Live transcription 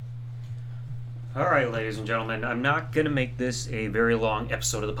All right, ladies and gentlemen, I'm not going to make this a very long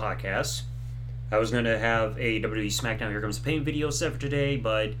episode of the podcast. I was going to have a WWE SmackDown Here Comes the Pain video set for today,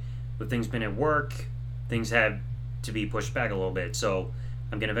 but with things been at work, things had to be pushed back a little bit, so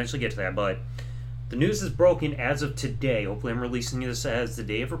I'm going to eventually get to that. But the news is broken as of today. Hopefully, I'm releasing this as the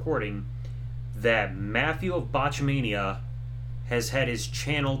day of recording. That Matthew of Botchamania has had his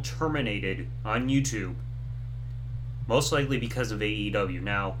channel terminated on YouTube, most likely because of AEW.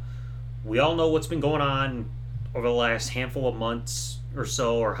 Now, we all know what's been going on over the last handful of months or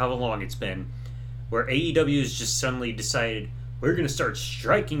so, or however long it's been, where AEW has just suddenly decided we're going to start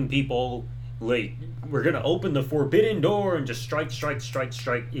striking people. Like, we're going to open the forbidden door and just strike.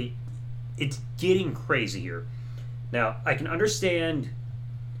 It's getting crazy here. Now, I can understand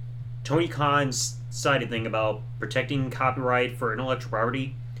Tony Khan's side of thing about protecting copyright for intellectual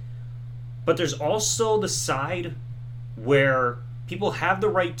property, but there's also the side where people have the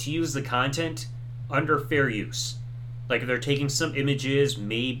right to use the content under fair use. Like if they're taking some images,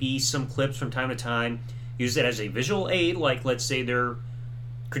 maybe some clips from time to time, use it as a visual aid, like let's say they're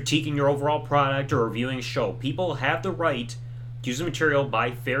critiquing your overall product or reviewing a show. People have the right to use the material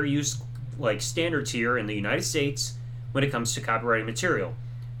by fair use like standards here in the United States when it comes to copyrighted material.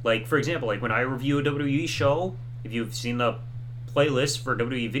 Like for example, like when I review a WWE show, if you've seen the playlist for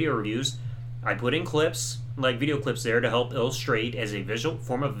WWE video reviews, I put in clips, like video clips there to help illustrate as a visual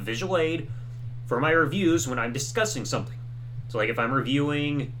form of visual aid for my reviews when I'm discussing something. So like if I'm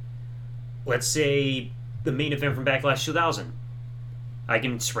reviewing, let's say, the main event from Backlash 2000, I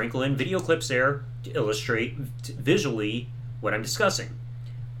can sprinkle in video clips there to illustrate visually what I'm discussing.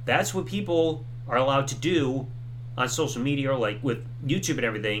 That's what people are allowed to do on social media or like with YouTube and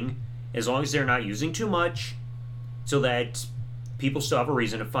everything, as long as they're not using too much so that people still have a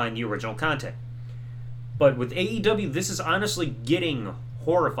reason to find the original content. But with AEW, this is honestly getting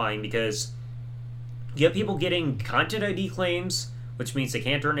horrifying because you have people getting content ID claims, which means they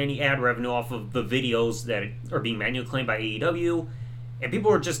can't earn any ad revenue off of the videos that are being manually claimed by AEW, and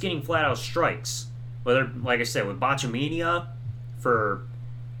people are just getting flat out strikes. Whether, like I said, with Botchamania, for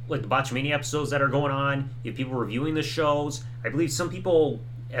like the Botchamania episodes that are going on, you have people reviewing the shows. I believe some people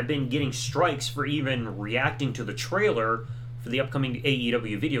have been getting strikes for even reacting to the trailer for the upcoming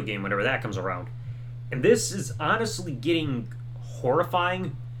AEW video game whenever that comes around. And this is honestly getting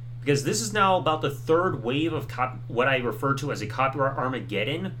horrifying because this is now about the third wave of what I refer to as a copyright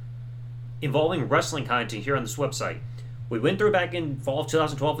Armageddon involving wrestling content here on this website. We went through it back in fall of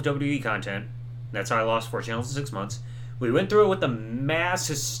 2012 with WWE content. That's how I lost 4 channels in 6 months. We went through it with the mass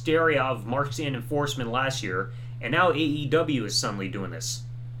hysteria of marks and enforcement last year, and now AEW is suddenly doing this.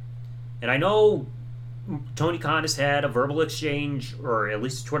 And I know Tony Khan has had a verbal exchange, or at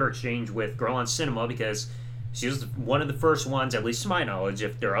least a Twitter exchange, with Girl on Cinema because she was one of the first ones, at least to my knowledge.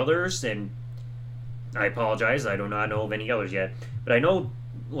 If there are others, then I apologize. I do not know of any others yet. But I know,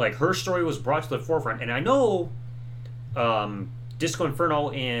 like, her story was brought to the forefront. And I know Disco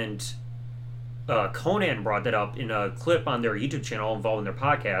Inferno and Conan brought that up in a clip on their YouTube channel involving their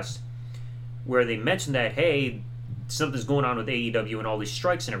podcast, where they mentioned that, hey, something's going on with AEW and all these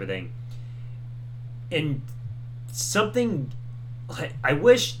strikes and everything. And something, I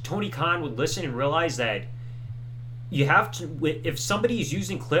wish Tony Khan would listen and realize that you have to, if somebody is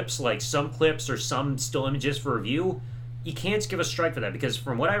using clips, like some clips or some still images for review, you can't give a strike for that because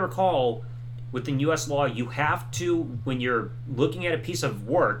from what I recall, within U.S. law, you have to, when you're looking at a piece of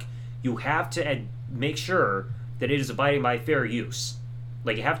work, you have to make sure that it is abiding by fair use.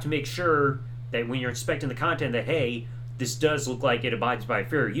 Like you have to make sure that when you're inspecting the content that, hey, this does look like it abides by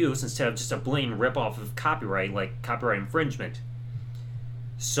fair use instead of just a blatant rip-off of copyright, like copyright infringement.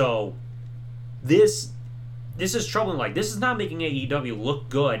 So, this is troubling. Like, this is not making AEW look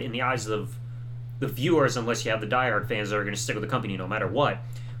good in the eyes of the viewers unless you have the diehard fans that are going to stick with the company no matter what.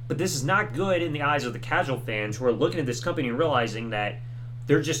 But this is not good in the eyes of the casual fans who are looking at this company and realizing that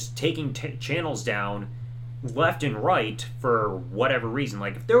they're just taking channels down left and right for whatever reason.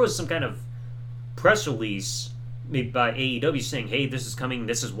 Like, if there was some kind of press release maybe by AEW saying, hey, this is coming,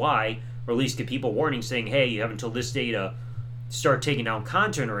 this is why, or at least give people warning saying, hey, you have until this day to start taking down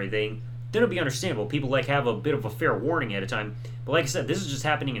content or anything, then it'll be understandable. People like have a bit of a fair warning at a time. But like I said, this is just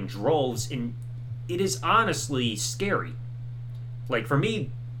happening in droves, and it is honestly scary. Like for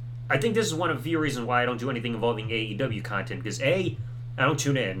me, I think this is one of the few reasons why I don't do anything involving AEW content, because A, I don't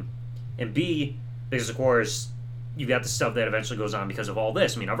tune in, and B, because of course, you've got the stuff that eventually goes on because of all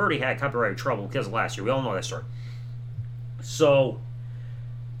this. I mean, I've already had copyright trouble because of last year. We all know that story. So,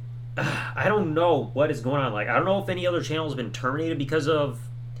 I don't know what is going on. Like, I don't know if any other channel has been terminated because of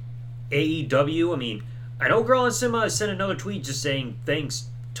AEW. I mean, I know Girl on Cinema sent another tweet just saying, thanks,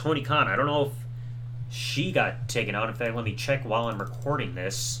 Tony Khan. I don't know if she got taken out. In fact, let me check while I'm recording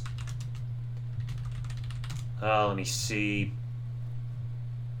this. Let me see.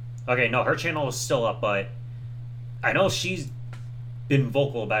 Okay, no, her channel is still up, but I know she's been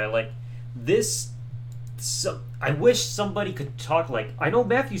vocal about it. Like, this... So, I wish somebody could talk, like... I know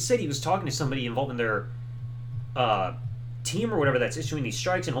Matthew said he was talking to somebody involved in their team or whatever that's issuing these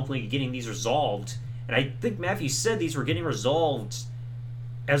strikes and hopefully getting these resolved. And I think Matthew said these were getting resolved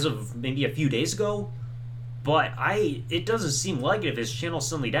as of maybe a few days ago. But it doesn't seem like it if his channel's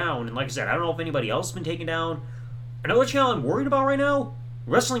suddenly down. And like I said, I don't know if anybody else has been taken down. Another channel I'm worried about right now,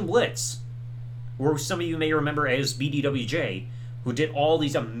 Wrestling Blitz, where some of you may remember as BDWJ, who did all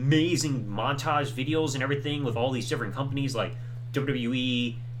these amazing montage videos and everything with all these different companies like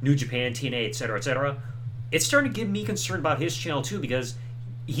WWE, New Japan, TNA, etc., etc. It's starting to give me concern about his channel too, because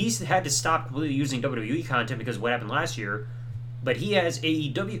he's had to stop completely using WWE content because of what happened last year, but he has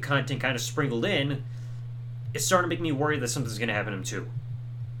AEW content kind of sprinkled in. It's starting to make me worry that something's going to happen to him too.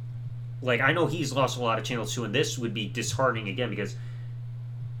 Like, I know he's lost a lot of channels too, and this would be disheartening again because,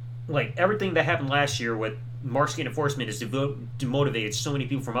 like, everything that happened last year with Markskin Enforcement has demotivated so many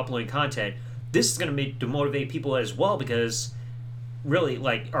people from uploading content. This is going to demotivate people as well because, really,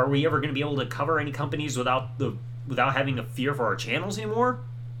 like, are we ever going to be able to cover any companies without having a fear for our channels anymore?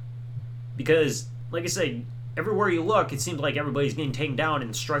 Because, like I said, everywhere you look, it seems like everybody's getting taken down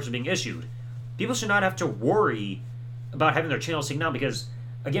and strikes are being issued. People should not have to worry about having their channels taken down because,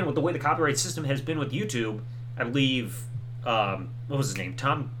 again, with the way the copyright system has been with YouTube, I believe, what was his name?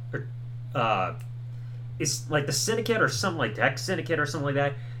 It's like the Syndicate or something like that, Syndicate or something like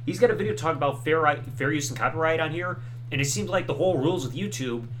that. He's got a video talking about fair use and copyright on here, and it seems like the whole rules with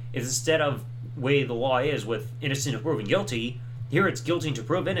YouTube is instead of way the law is with innocent to proven guilty, here it's guilty to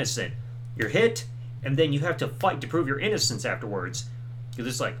prove innocent. You're hit, and then you have to fight to prove your innocence afterwards. Because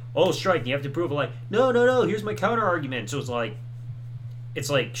it's like, oh, strike, and you have to prove it like, no, here's my counter argument. So it's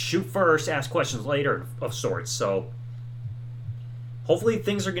like shoot first, ask questions later of sorts. So hopefully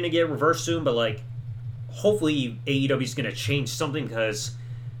things are going to get reversed soon, but like hopefully AEW is going to change something because,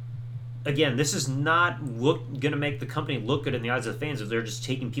 again, this is not going to make the company look good in the eyes of the fans if they're just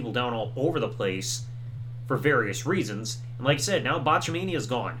taking people down all over the place for various reasons. And like I said, now Botchamania is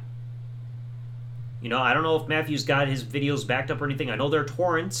gone. You know, I don't know if Matthew's got his videos backed up or anything. I know there are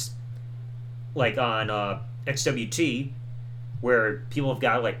torrents, like on XWT, where people have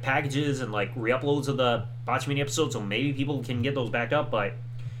got like packages and like re-uploads of the Botchamania episodes, so maybe people can get those backed up. But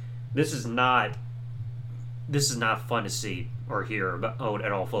this is not fun to see or hear about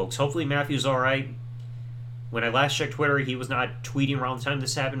at all, folks. Hopefully Matthew's all right. When I last checked Twitter, he was not tweeting around the time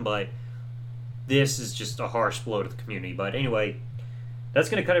this happened, but this is just a harsh blow to the community. But anyway, that's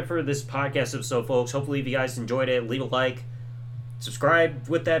going to cut it for this podcast episode, folks. Hopefully if you guys enjoyed it, leave a like, subscribe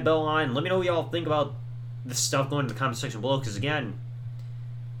with that bell on. Let me know what y'all think about this stuff going in the comment section below, because again,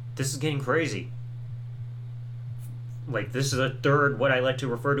 this is getting crazy. Like, this is a third, what I like to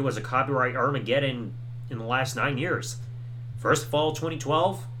refer to as a copyright Armageddon in the last 9 years. First of all,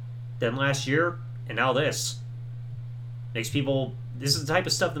 2012, then last year, and now this. This is the type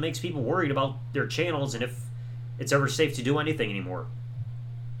of stuff that makes people worried about their channels and if it's ever safe to do anything anymore.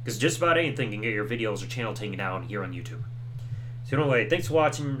 Because just about anything can get your videos or channel taken down here on YouTube. So anyway, thanks for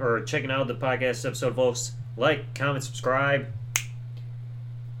watching or checking out the podcast episode, folks. Like, comment, subscribe.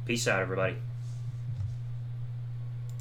 Peace out, everybody.